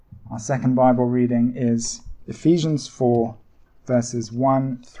Our second Bible reading is Ephesians 4, verses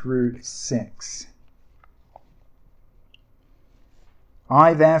 1 through 6.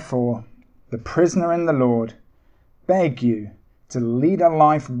 I, therefore, the prisoner in the Lord, beg you to lead a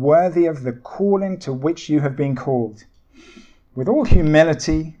life worthy of the calling to which you have been called, with all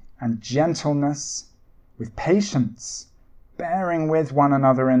humility and gentleness, with patience, bearing with one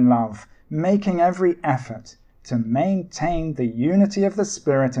another in love, making every effort to maintain the unity of the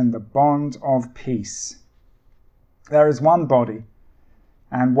Spirit in the bond of peace. There is one body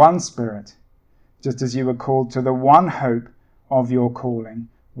and one Spirit, just as you were called to the one hope of your calling,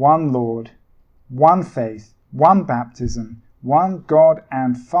 one Lord, one faith, one baptism, one God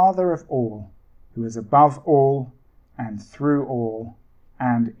and Father of all, who is above all and through all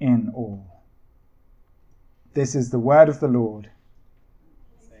and in all. This is the word of the Lord.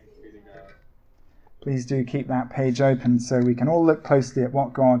 Please do keep that page open so we can all look closely at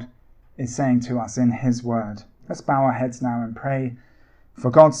what God is saying to us in his word. Let's bow our heads now and pray for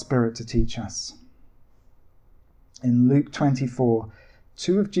God's Spirit to teach us. In Luke 24,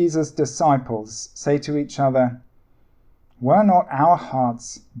 two of Jesus' disciples say to each other, "Were not our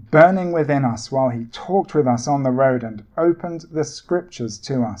hearts burning within us while he talked with us on the road and opened the scriptures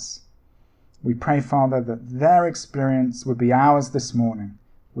to us?" We pray, Father, that their experience would be ours this morning.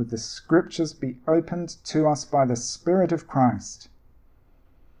 Would the scriptures be opened to us by the Spirit of Christ?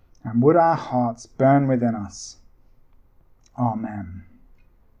 And would our hearts burn within us? Amen.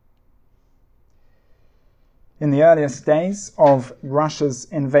 In the earliest days of Russia's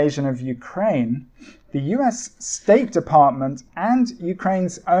invasion of Ukraine, the US State Department and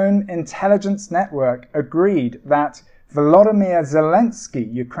Ukraine's own intelligence network agreed that Volodymyr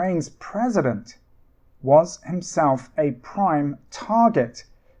Zelensky, Ukraine's president, was himself a prime target.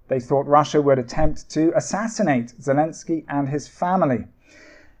 They thought Russia would attempt to assassinate Zelensky and his family.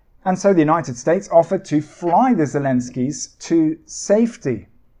 And so the United States offered to fly the Zelenskys to safety.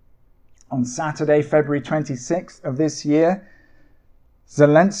 On Saturday, February 26th of this year,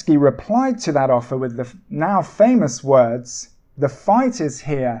 Zelensky replied to that offer with the now famous words, "The fight is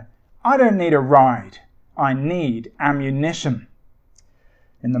here. I don't need a ride. I need ammunition."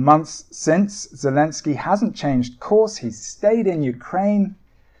 In the months since, Zelensky hasn't changed course. He's stayed in Ukraine,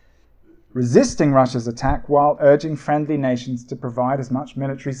 resisting Russia's attack while urging friendly nations to provide as much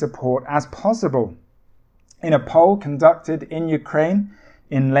military support as possible. In a poll conducted in Ukraine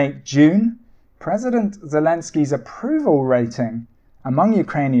in late June, President Zelensky's approval rating among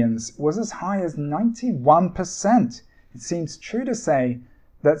Ukrainians was as high as 91%. It seems true to say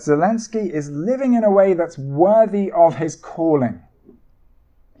that Zelensky is living in a way that's worthy of his calling.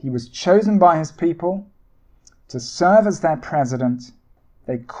 He was chosen by his people to serve as their president.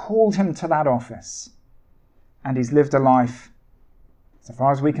 They called him to that office, and he's lived a life, so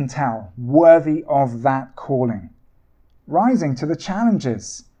far as we can tell, worthy of that calling, rising to the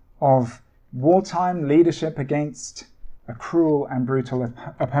challenges of wartime leadership against a cruel and brutal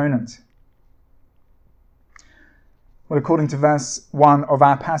opponent. Well, according to verse 1 of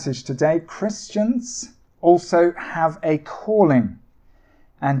our passage today, Christians also have a calling.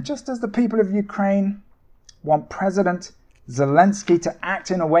 And just as the people of Ukraine want President Zelensky to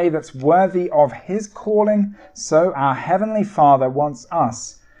act in a way that's worthy of his calling, so our Heavenly Father wants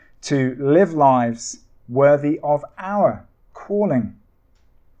us to live lives worthy of our calling.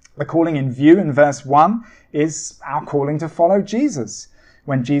 The calling in view in verse 1 is our calling to follow Jesus.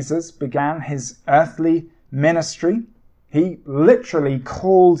 When Jesus began his earthly ministry, he literally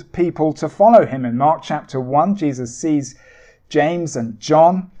called people to follow him. In Mark chapter 1, Jesus sees James and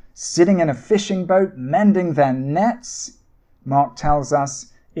John sitting in a fishing boat, mending their nets. Mark tells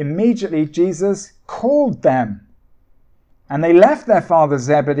us, immediately Jesus called them, and they left their father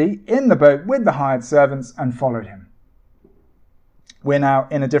Zebedee in the boat with the hired servants and followed him. We're now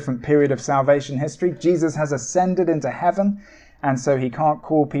in a different period of salvation history. Jesus has ascended into heaven, and so he can't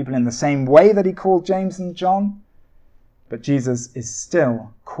call people in the same way that he called James and John. But Jesus is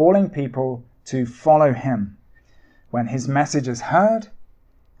still calling people to follow him. When his message is heard,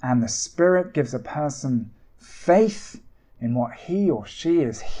 and the Spirit gives a person faith in what he or she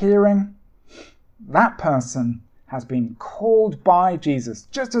is hearing, that person has been called by Jesus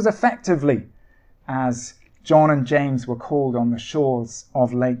just as effectively as John and James were called on the shores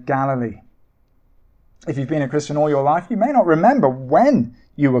of Lake Galilee. If you've been a Christian all your life, you may not remember when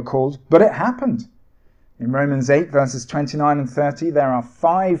you were called, but it happened. In Romans 8, verses 29 and 30, there are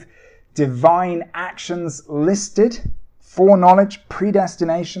 5 divine actions listed: foreknowledge,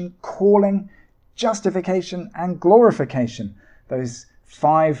 predestination, calling, justification, and glorification. Those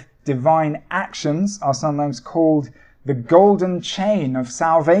 5 divine actions are sometimes called the golden chain of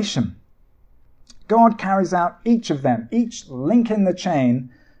salvation. God carries out each of them, each link in the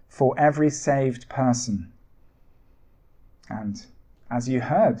chain for every saved person. And as you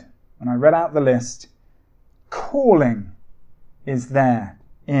heard when I read out the list, calling is there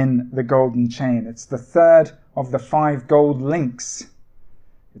in the golden chain. It's the third of the 5 gold links.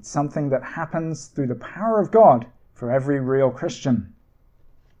 It's something that happens through the power of God for every real Christian.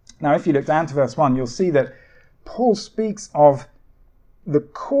 Now, if you look down to verse 1, you'll see that Paul speaks of the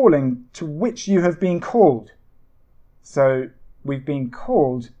calling to which you have been called. So we've been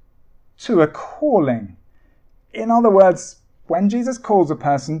called to a calling. In other words, when Jesus calls a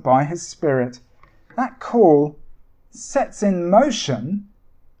person by his Spirit, that call sets in motion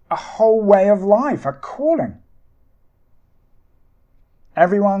a whole way of life, a calling.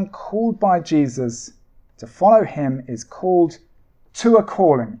 Everyone called by Jesus to follow him is called to a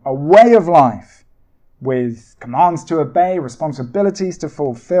calling, a way of life, with commands to obey, responsibilities to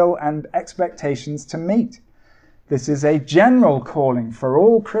fulfill, and expectations to meet. This is a general calling for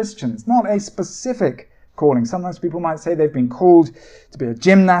all Christians, not a specific calling. Sometimes people might say they've been called to be a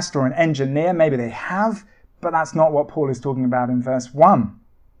gymnast or an engineer. Maybe they have, but that's not what Paul is talking about in verse 1.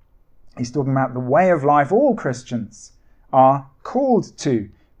 He's talking about the way of life all Christians are called to.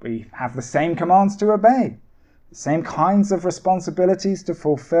 We have the same commands to obey, the same kinds of responsibilities to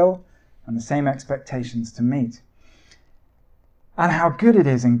fulfill, and the same expectations to meet. And how good it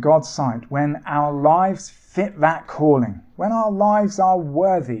is in God's sight when our lives fit that calling, when our lives are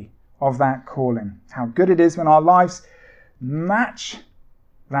worthy of that calling. How good it is when our lives match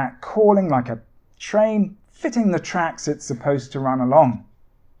that calling like a train fitting the tracks it's supposed to run along.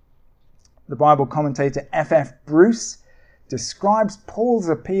 The Bible commentator F.F. Bruce describes Paul's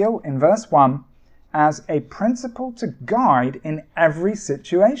appeal in verse 1 as a principle to guide in every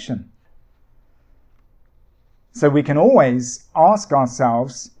situation. So we can always ask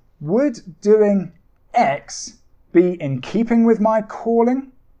ourselves, would doing X be in keeping with my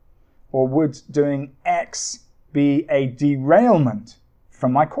calling? Or would doing X be a derailment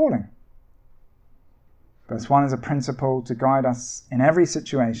from my calling? Verse 1 is a principle to guide us in every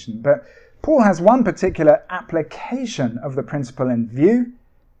situation. But Paul has one particular application of the principle in view: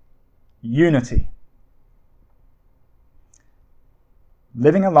 unity.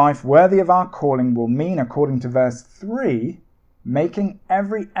 Living a life worthy of our calling will mean, according to verse 3, making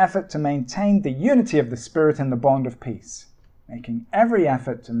every effort to maintain the unity of the Spirit in the bond of peace. Making every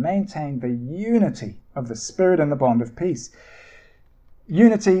effort to maintain the unity of the Spirit in the bond of peace.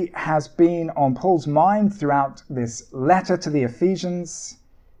 Unity has been on Paul's mind throughout this letter to the Ephesians.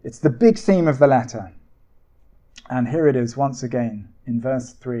 It's the big theme of the letter. And here it is once again in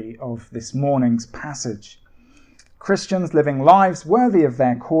verse 3 of this morning's passage. Christians living lives worthy of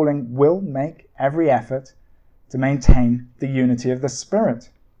their calling will make every effort to maintain the unity of the Spirit.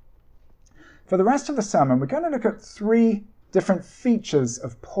 For the rest of the sermon, we're going to look at 3 different features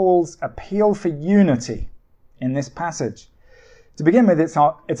of Paul's appeal for unity in this passage. To begin with, it's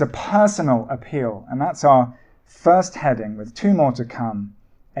a personal appeal, and that's our first heading, with 2 more to come.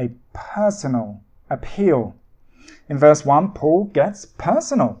 A personal appeal. In verse 1, Paul gets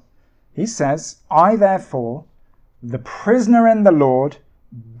personal. He says, I therefore, the prisoner in the Lord,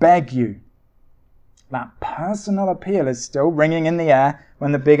 beg you. That personal appeal is still ringing in the air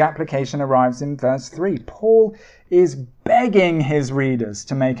when the big application arrives in verse 3. Paul is begging his readers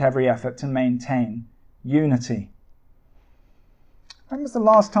to make every effort to maintain unity. When was the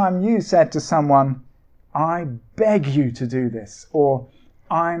last time you said to someone, I beg you to do this, or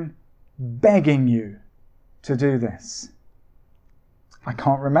I'm begging you to do this? I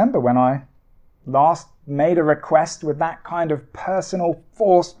can't remember when I last made a request with that kind of personal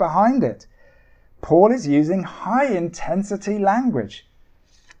force behind it. Paul is using high-intensity language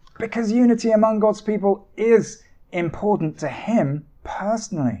because unity among God's people is important to him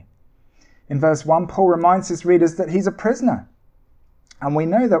personally. In verse 1, Paul reminds his readers that he's a prisoner. And we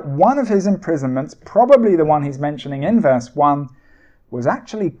know that one of his imprisonments, probably the one he's mentioning in verse 1, was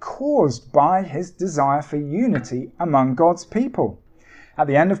actually caused by his desire for unity among God's people. At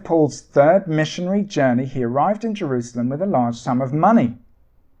the end of Paul's 3rd missionary journey, he arrived in Jerusalem with a large sum of money.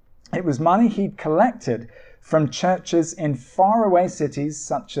 It was money he'd collected from churches in faraway cities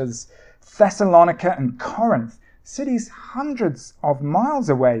such as Thessalonica and Corinth, cities hundreds of miles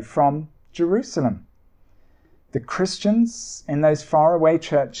away from Jerusalem. The Christians in those faraway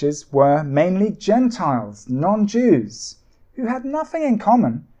churches were mainly Gentiles, non-Jews, who had nothing in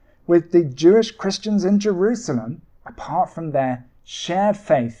common with the Jewish Christians in Jerusalem apart from their shared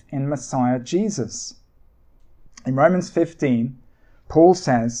faith in Messiah Jesus. In Romans 15, Paul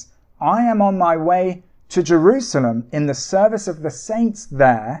says, I am on my way to Jerusalem in the service of the saints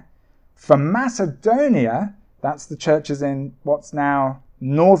there, for Macedonia, that's the churches in what's now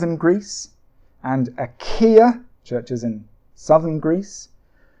northern Greece, and Achaia, churches in southern Greece,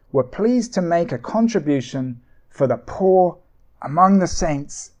 were pleased to make a contribution for the poor among the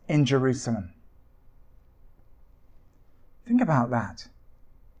saints in Jerusalem. Think about that.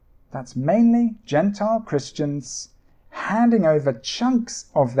 That's mainly Gentile Christians handing over chunks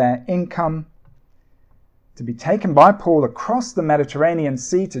of their income to be taken by Paul across the Mediterranean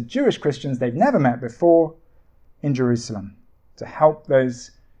Sea to Jewish Christians they've never met before in Jerusalem, to help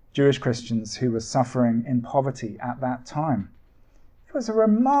those Jewish Christians who were suffering in poverty at that time. It was a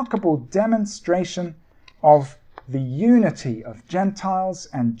remarkable demonstration of the unity of Gentiles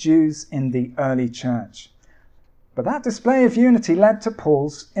and Jews in the early church. But that display of unity led to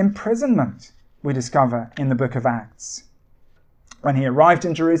Paul's imprisonment, we discover in the book of Acts. When he arrived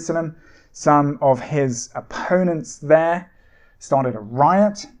in Jerusalem, some of his opponents there started a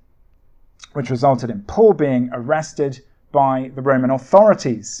riot, which resulted in Paul being arrested by the Roman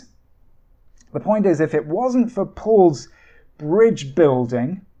authorities. The point is, if it wasn't for Paul's bridge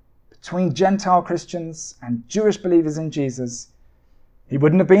building between Gentile Christians and Jewish believers in Jesus, he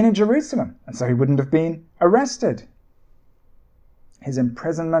wouldn't have been in Jerusalem, and so he wouldn't have been arrested. His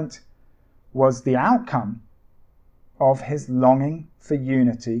imprisonment was the outcome of his longing for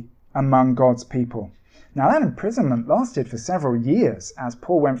unity among God's people. Now, that imprisonment lasted for several years as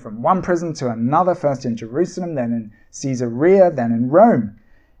Paul went from one prison to another, first in Jerusalem, then in Caesarea, then in Rome.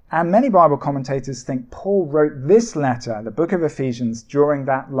 And many Bible commentators think Paul wrote this letter, the book of Ephesians, during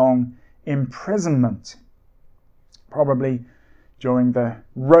that long imprisonment, probably during the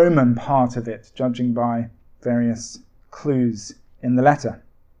Roman part of it, judging by various clues in the letter.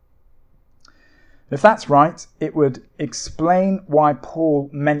 If that's right, it would explain why Paul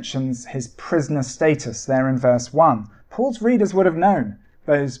mentions his prisoner status there in verse 1. Paul's readers would have known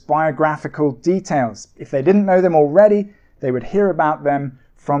those biographical details. If they didn't know them already, they would hear about them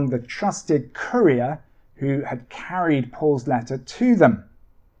from the trusted courier who had carried Paul's letter to them.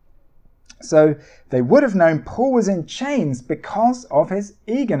 So they would have known Paul was in chains because of his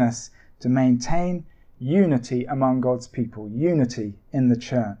eagerness to maintain unity among God's people, unity in the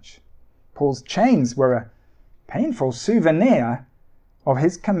church. Paul's chains were a painful souvenir of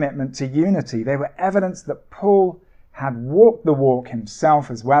his commitment to unity. They were evidence that Paul had walked the walk himself,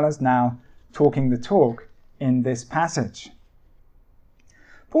 as well as now talking the talk in this passage.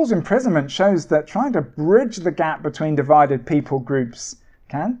 Paul's imprisonment shows that trying to bridge the gap between divided people groups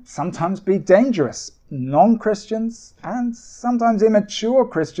can sometimes be dangerous. Non-Christians and sometimes immature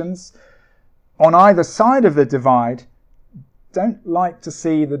Christians on either side of the divide don't like to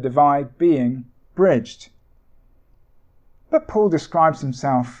see the divide being bridged. But Paul describes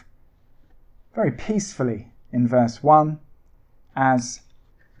himself very peacefully in verse 1 as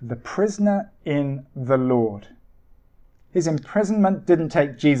the prisoner in the Lord. His imprisonment didn't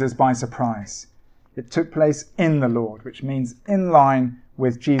take Jesus by surprise. It took place in the Lord, which means in line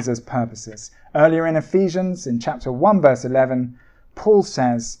with Jesus' purposes. Earlier in Ephesians, in chapter 1, verse 11, Paul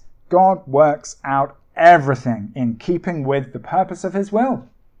says, God works out everything in keeping with the purpose of his will.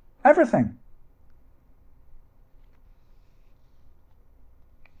 Everything.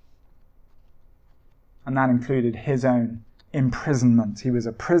 And that included his own imprisonment. He was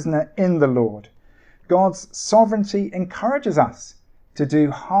a prisoner in the Lord. God's sovereignty encourages us to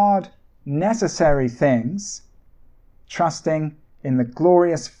do hard, necessary things, trusting in the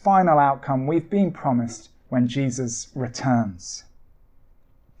glorious final outcome we've been promised when Jesus returns.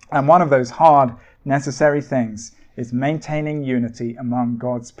 And one of those hard, necessary things is maintaining unity among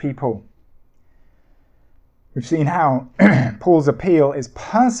God's people. We've seen how Paul's appeal is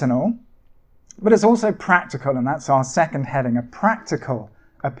personal, but it's also practical, and that's our second heading, a practical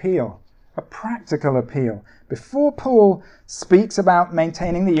appeal. A practical appeal. Before Paul speaks about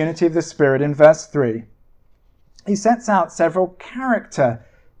maintaining the unity of the Spirit in verse 3, he sets out several character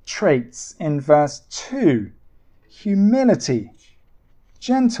traits in verse 2. Humility,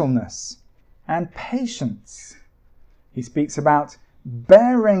 gentleness, and patience. He speaks about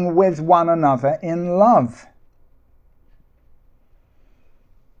bearing with one another in love.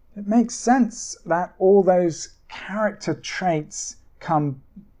 It makes sense that all those character traits come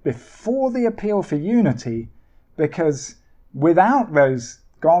before the appeal for unity, because without those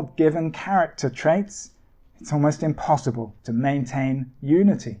God-given character traits, it's almost impossible to maintain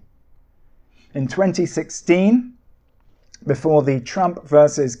unity. In 2016, before the Trump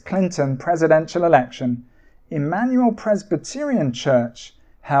versus Clinton presidential election, Emmanuel Presbyterian Church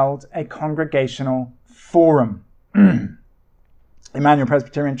held a congregational forum. Emmanuel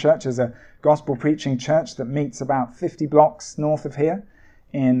Presbyterian Church is a gospel preaching church that meets about 50 blocks north of here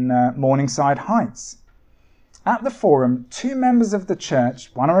in Morningside Heights. At the forum, 2 members of the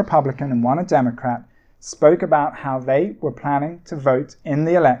church, one a Republican and one a Democrat, spoke about how they were planning to vote in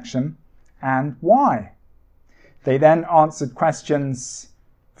the election and why. They then answered questions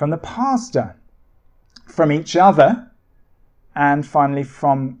from the pastor, from each other, and finally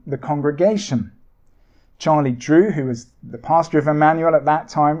from the congregation. Charlie Drew, who was the pastor of Emmanuel at that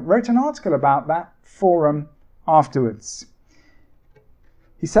time, wrote an article about that forum afterwards.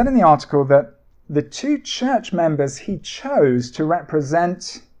 He said in the article that the 2 church members he chose to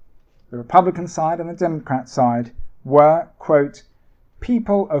represent the Republican side and the Democrat side were, quote,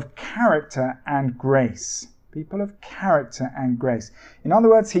 people of character and grace. People of character and grace. In other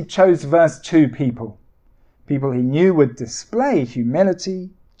words, he chose verse 2 people. People he knew would display humility,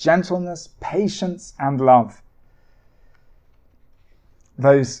 gentleness, patience, and love.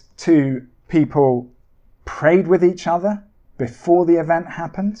 Those 2 people prayed with each other before the event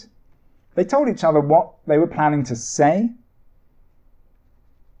happened. They told each other what they were planning to say.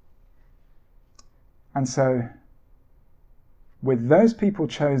 And so, with those people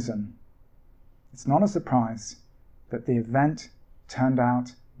chosen, it's not a surprise that the event turned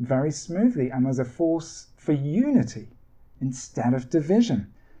out very smoothly and was a force for unity instead of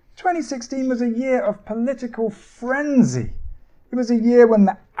division. 2016 was a year of political frenzy. It was a year when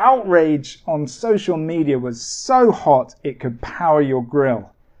the outrage on social media was so hot it could power your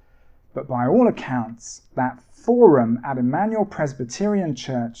grill. But by all accounts, that forum at Emmanuel Presbyterian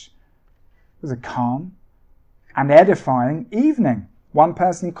Church was a calm and edifying evening. One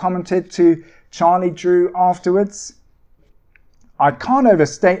person commented to Charlie Drew afterwards, "I can't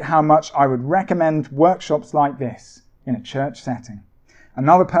overstate how much I would recommend workshops like this in a church setting."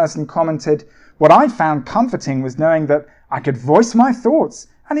 Another person commented, "What I found comforting was knowing that I could voice my thoughts,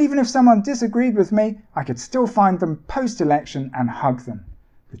 and even if someone disagreed with me, I could still find them post-election and hug them.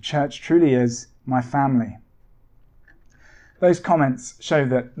 The church truly is my family." Those comments show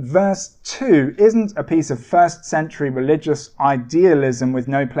that verse 2 isn't a piece of first century religious idealism with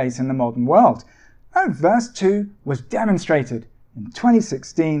no place in the modern world. No, verse 2 was demonstrated in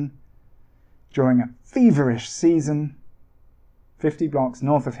 2016 during a feverish season 50 blocks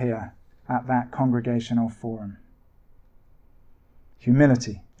north of here at that congregational forum.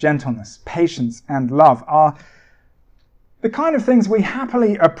 Humility, gentleness, patience, and love are the kind of things we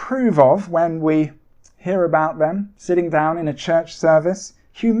happily approve of when we hear about them sitting down in a church service.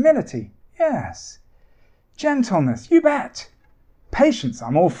 Humility, yes. Gentleness, you bet. Patience,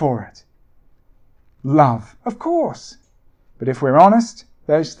 I'm all for it. Love, of course. But if we're honest,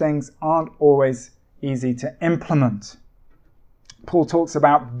 those things aren't always easy to implement. Paul talks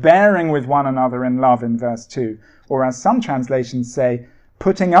about bearing with one another in love in verse 2, or as some translations say,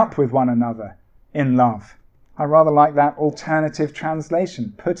 putting up with one another in love. I rather like that alternative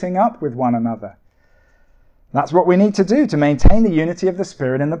translation, putting up with one another. That's what we need to do to maintain the unity of the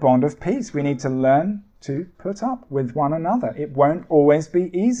Spirit in the bond of peace. We need to learn to put up with one another. It won't always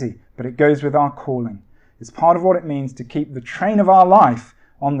be easy, but it goes with our calling. It's part of what it means to keep the train of our life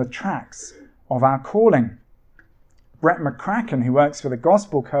on the tracks of our calling. Brett McCracken, who works for the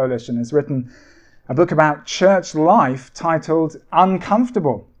Gospel Coalition, has written a book about church life titled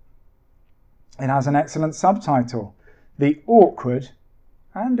Uncomfortable. It has an excellent subtitle, The Awkward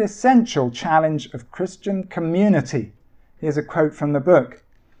and Essential Challenge of Christian Community. Here's a quote from the book.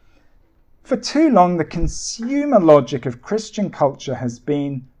 "For too long, the consumer logic of Christian culture has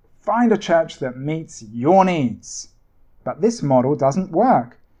been, find a church that meets your needs. But this model doesn't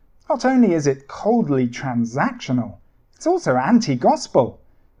work. Not only is it coldly transactional, it's also anti-gospel.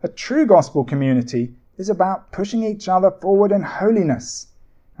 A true gospel community is about pushing each other forward in holiness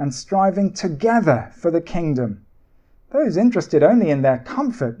and striving together for the kingdom. Those interested only in their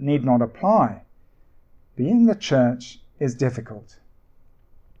comfort need not apply. Being the church is difficult."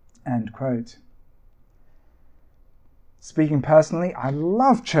 End quote. Speaking personally, I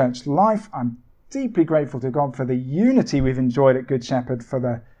love church life. I'm deeply grateful to God for the unity we've enjoyed at Good Shepherd for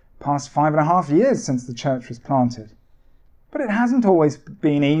the past 5.5 years since the church was planted. But it hasn't always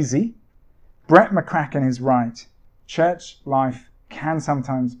been easy. Brett McCracken is right. Church life can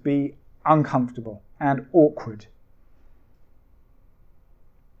sometimes be uncomfortable and awkward.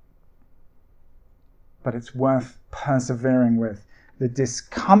 But it's worth persevering with. The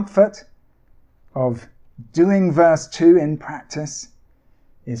discomfort of doing verse 2 in practice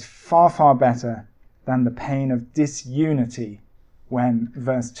is far, far better than the pain of disunity when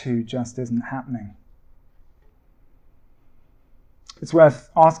verse 2 just isn't happening. It's worth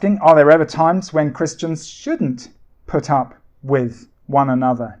asking, are there ever times when Christians shouldn't put up with one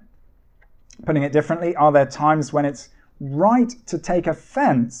another? Putting it differently, are there times when it's right to take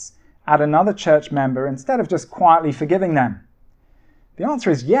offense at another church member instead of just quietly forgiving them? The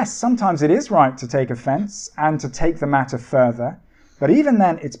answer is yes, sometimes it is right to take offense and to take the matter further, but even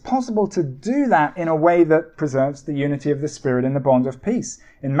then it's possible to do that in a way that preserves the unity of the Spirit in the bond of peace.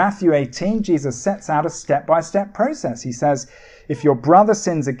 In Matthew 18, Jesus sets out a step-by-step process. He says, if your brother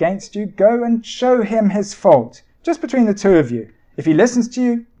sins against you, go and show him his fault, just between the two of you. If he listens to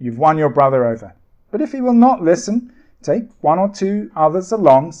you, you've won your brother over. But if he will not listen, take one or two others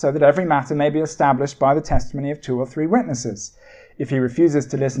along so that every matter may be established by the testimony of 2 or 3 witnesses. If he refuses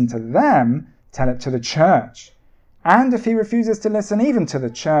to listen to them, tell it to the church. And if he refuses to listen even to the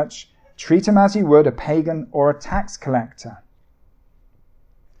church, treat him as you would a pagan or a tax collector.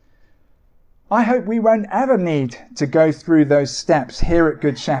 I hope we won't ever need to go through those steps here at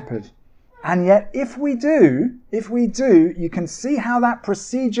Good Shepherd. And yet if we do, you can see how that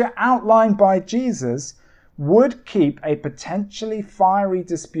procedure outlined by Jesus would keep a potentially fiery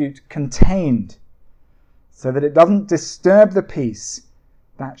dispute contained, so that it doesn't disturb the peace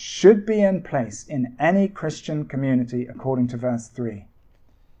that should be in place in any Christian community, according to verse 3.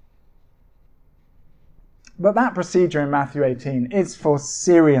 But that procedure in Matthew 18 is for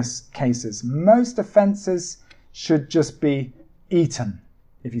serious cases. Most offences should just be eaten,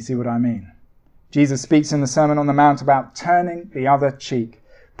 if you see what I mean. Jesus speaks in the Sermon on the Mount about turning the other cheek.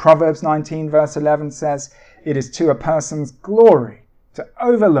 Proverbs 19 verse 11 says, it is to a person's glory to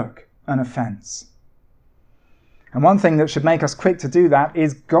overlook an offence. And one thing that should make us quick to do that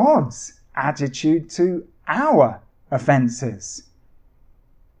is God's attitude to our offences.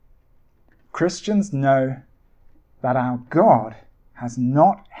 Christians know that our God has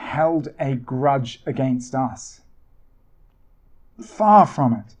not held a grudge against us. Far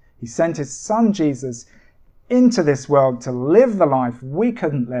from it. He sent his son Jesus into this world to live the life we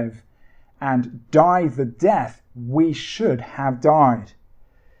couldn't live and die the death we should have died.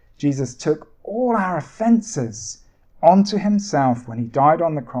 Jesus took all our offences onto himself when he died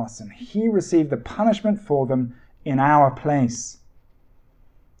on the cross, and he received the punishment for them in our place.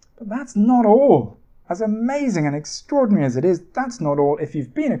 But that's not all. As amazing and extraordinary as it is, that's not all. If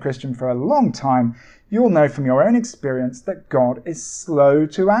you've been a Christian for a long time, you'll know from your own experience that God is slow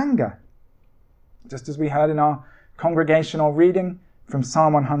to anger. Just as we heard in our congregational reading from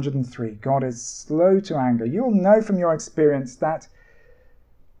Psalm 103, God is slow to anger. You'll know from your experience that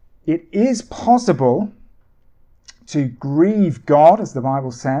it is possible to grieve God, as the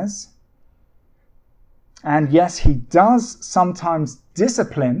Bible says. And yes, he does sometimes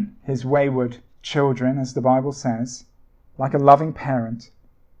discipline his wayward children, as the Bible says, like a loving parent.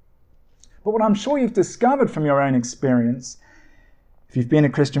 But what I'm sure you've discovered from your own experience, if you've been a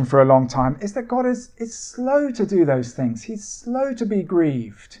Christian for a long time, is that God is slow to do those things. He's slow to be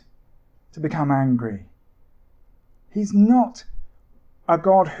grieved, to become angry. He's not a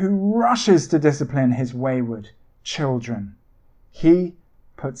God who rushes to discipline his wayward children. He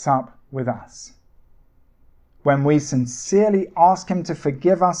puts up with us. When we sincerely ask him to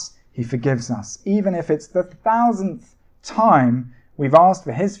forgive us, he forgives us, even if it's the 1,000th time we've asked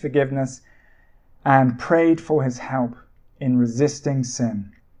for his forgiveness and prayed for his help in resisting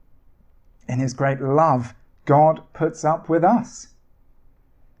sin. In his great love, God puts up with us.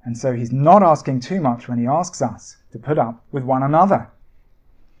 And so he's not asking too much when he asks us to put up with one another.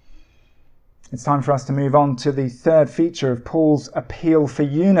 It's time for us to move on to the third feature of Paul's appeal for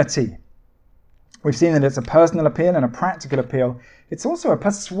unity. We've seen that it's a personal appeal and a practical appeal. It's also a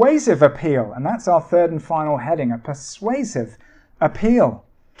persuasive appeal, and that's our third and final heading, a persuasive appeal.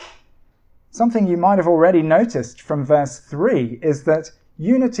 Something you might have already noticed from verse 3 is that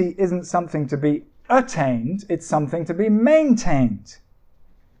unity isn't something to be attained, it's something to be maintained.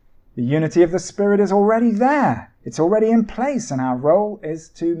 The unity of the Spirit is already there. It's already in place, and our role is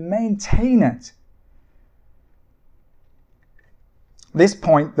to maintain it. This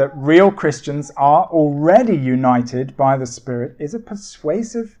point that real Christians are already united by the Spirit is a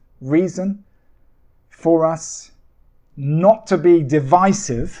persuasive reason for us not to be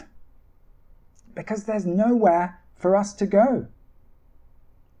divisive, because there's nowhere for us to go.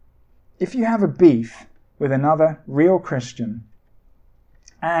 If you have a beef with another real Christian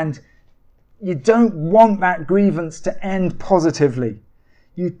and you don't want that grievance to end positively,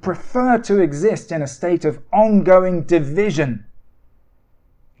 you prefer to exist in a state of ongoing division,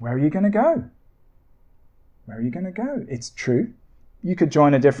 where are you going to go? Where are you going to go? It's true. You could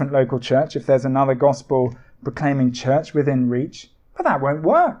join a different local church if there's another gospel proclaiming church within reach, but that won't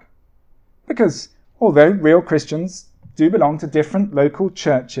work. Because although real Christians do belong to different local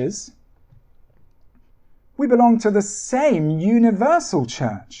churches, we belong to the same universal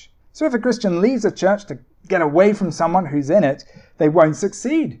church, So if a Christian leaves a church to get away from someone who's in it, they won't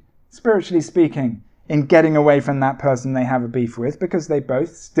succeed, spiritually speaking, in getting away from that person they have a beef with, because they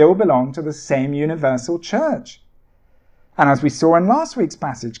both still belong to the same universal church. And as we saw in last week's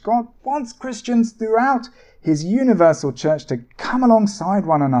passage, God wants Christians throughout his universal church to come alongside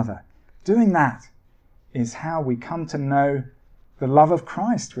one another. Doing that is how we come to know the love of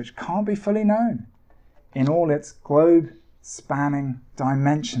Christ, which can't be fully known in all its globe-spanning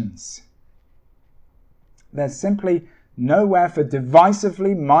dimensions. There's simply nowhere for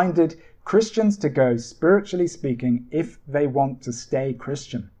divisively minded Christians to go, spiritually speaking, if they want to stay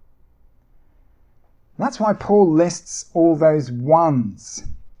Christian. That's why Paul lists all those ones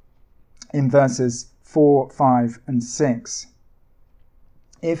in verses 4, 5, and 6.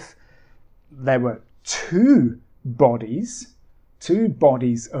 If there were two bodies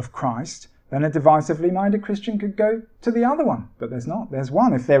of Christ, then a divisively minded Christian could go to the other one. But there's not. There's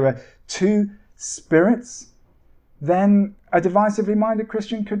one. If there were two spirits, then a divisively minded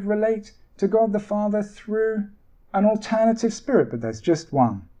Christian could relate to God the Father through an alternative spirit, but there's just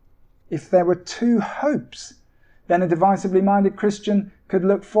one. If there were two hopes, then a divisively minded Christian could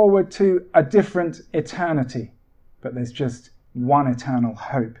look forward to a different eternity, but there's just one eternal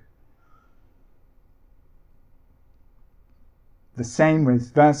hope. The same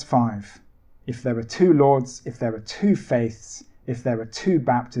with verse 5. If there were two Lords, if there were two faiths, if there were two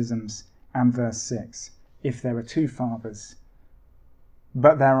baptisms, and verse 6. If there were two fathers.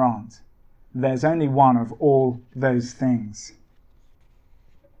 But there aren't. There's only one of all those things.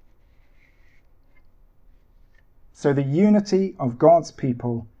 So the unity of God's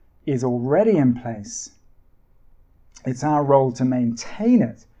people is already in place. It's our role to maintain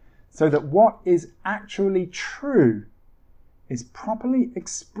it so that what is actually true is properly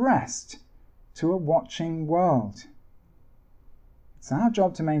expressed to a watching world. It's our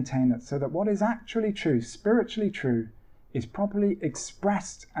job to maintain it so that what is actually true, spiritually true, is properly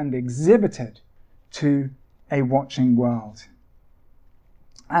expressed and exhibited to a watching world.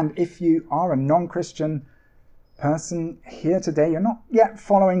 And if you are a non-Christian person here today, you're not yet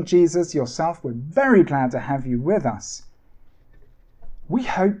following Jesus yourself, we're very glad to have you with us. We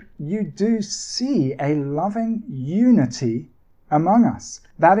hope you do see a loving unity among us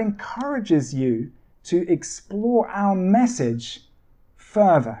that encourages you to explore our message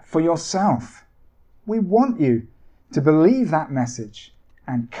further for yourself. We want you to believe that message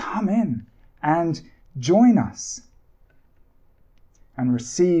and come in and join us and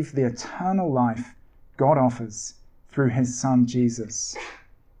receive the eternal life God offers through his Son Jesus.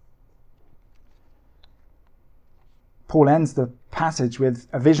 Paul ends the passage with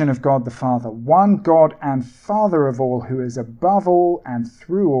a vision of God the Father, one God and Father of all, who is above all and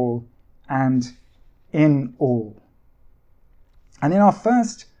through all and in all. And in our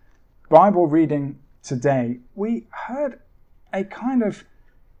first Bible reading today, we heard a kind of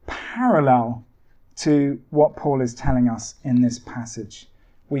parallel to what Paul is telling us in this passage.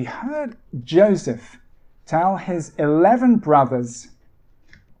 We heard Joseph tell his 11 brothers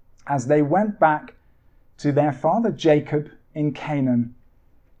as they went back to their father Jacob in Canaan,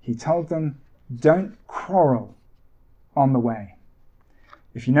 he told them, don't quarrel on the way.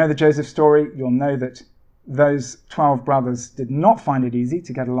 If you know the Joseph story, you'll know that those 12 brothers did not find it easy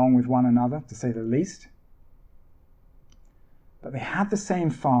to get along with one another, to say the least. But they had the same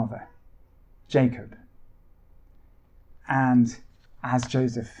father, Jacob. And as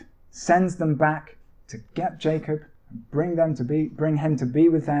Joseph sends them back to get Jacob and bring him to be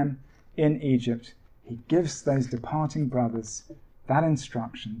with them in Egypt, he gives those departing brothers that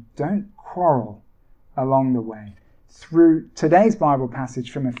instruction. Don't quarrel along the way. Through today's Bible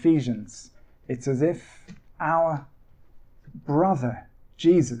passage from Ephesians, it's as if our brother,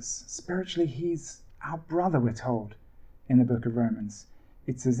 Jesus, spiritually he's our brother, we're told in the book of Romans.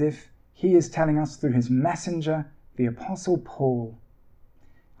 It's as if he is telling us through his messenger, the Apostle Paul,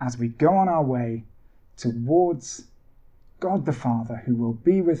 as we go on our way towards God the Father, who will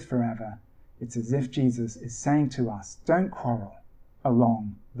be with forever, it's as if Jesus is saying to us, don't quarrel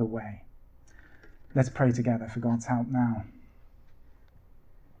along the way. Let's pray together for God's help now.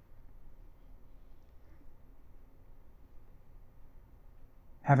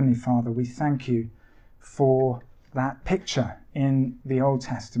 Heavenly Father, we thank you for that picture in the Old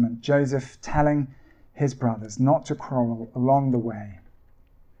Testament, Joseph telling his brothers not to quarrel along the way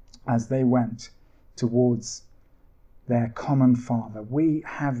as they went towards their common Father. We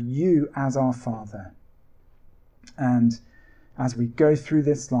have you as our Father, and as we go through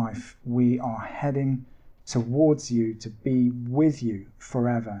this life, we are heading towards you to be with you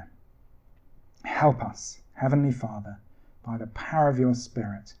forever. Help us, Heavenly Father, by the power of your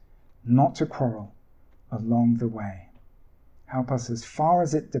Spirit, not to quarrel along the way. Help us, as far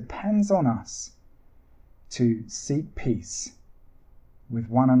as it depends on us, to seek peace with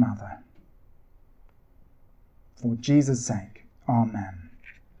one another. For Jesus' sake, amen.